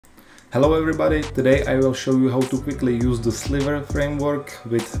Hello everybody, today I will show you how to quickly use the Sliver Framework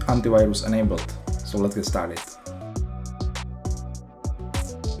with antivirus enabled. So let's get started.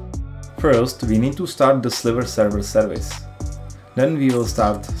 First, we need to start the Sliver server service. Then we will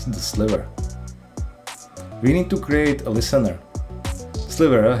start the Sliver. We need to create a listener.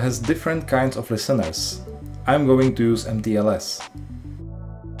 Sliver has different kinds of listeners. I'm going to use MTLS.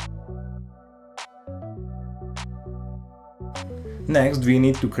 Next, we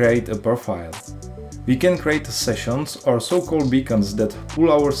need to create a profile. We can create sessions or so-called beacons that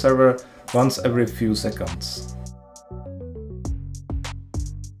pull our server once every few seconds.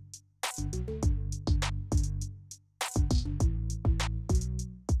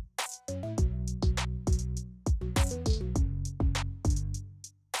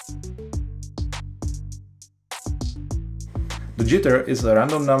 The jitter is a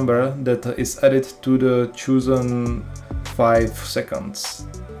random number that is added to the chosen 5 seconds.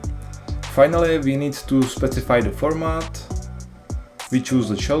 Finally, we need to specify the format. We choose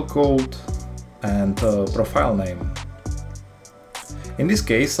the shellcode and profile name. In this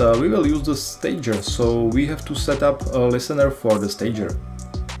case, we will use the stager, so we have to set up a listener for the stager.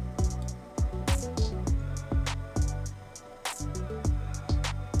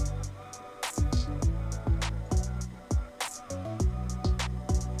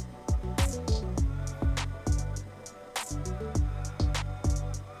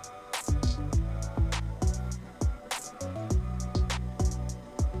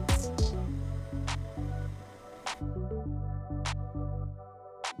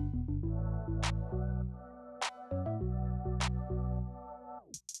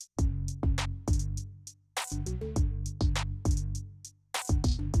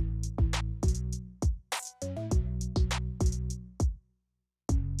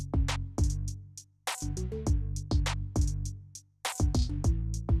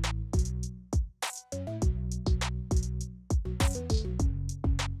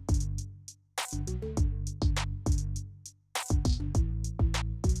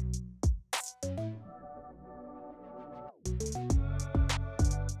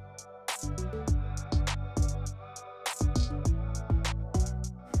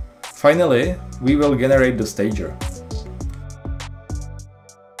 Finally, we will generate the stager.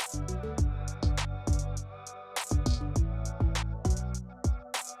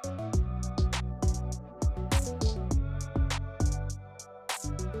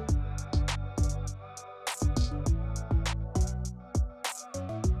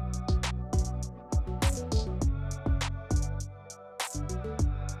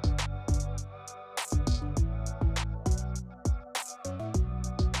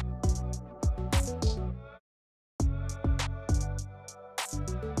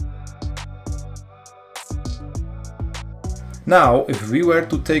 Now, if we were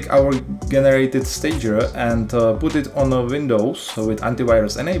to take our generated stager and put it on a Windows with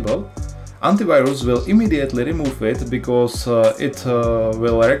antivirus enabled, antivirus will immediately remove it because it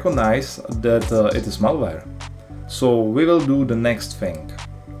will recognize that it is malware. So we will do the next thing.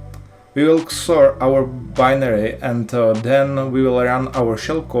 We will XOR our binary and then we will run our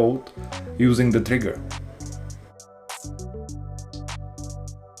shellcode using the trigger.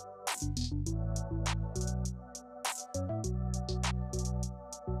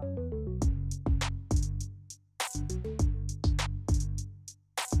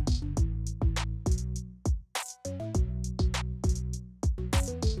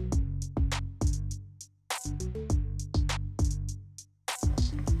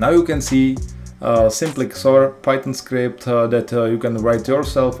 Now you can see a simple XOR Python script that you can write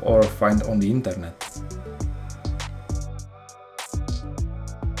yourself or find on the internet.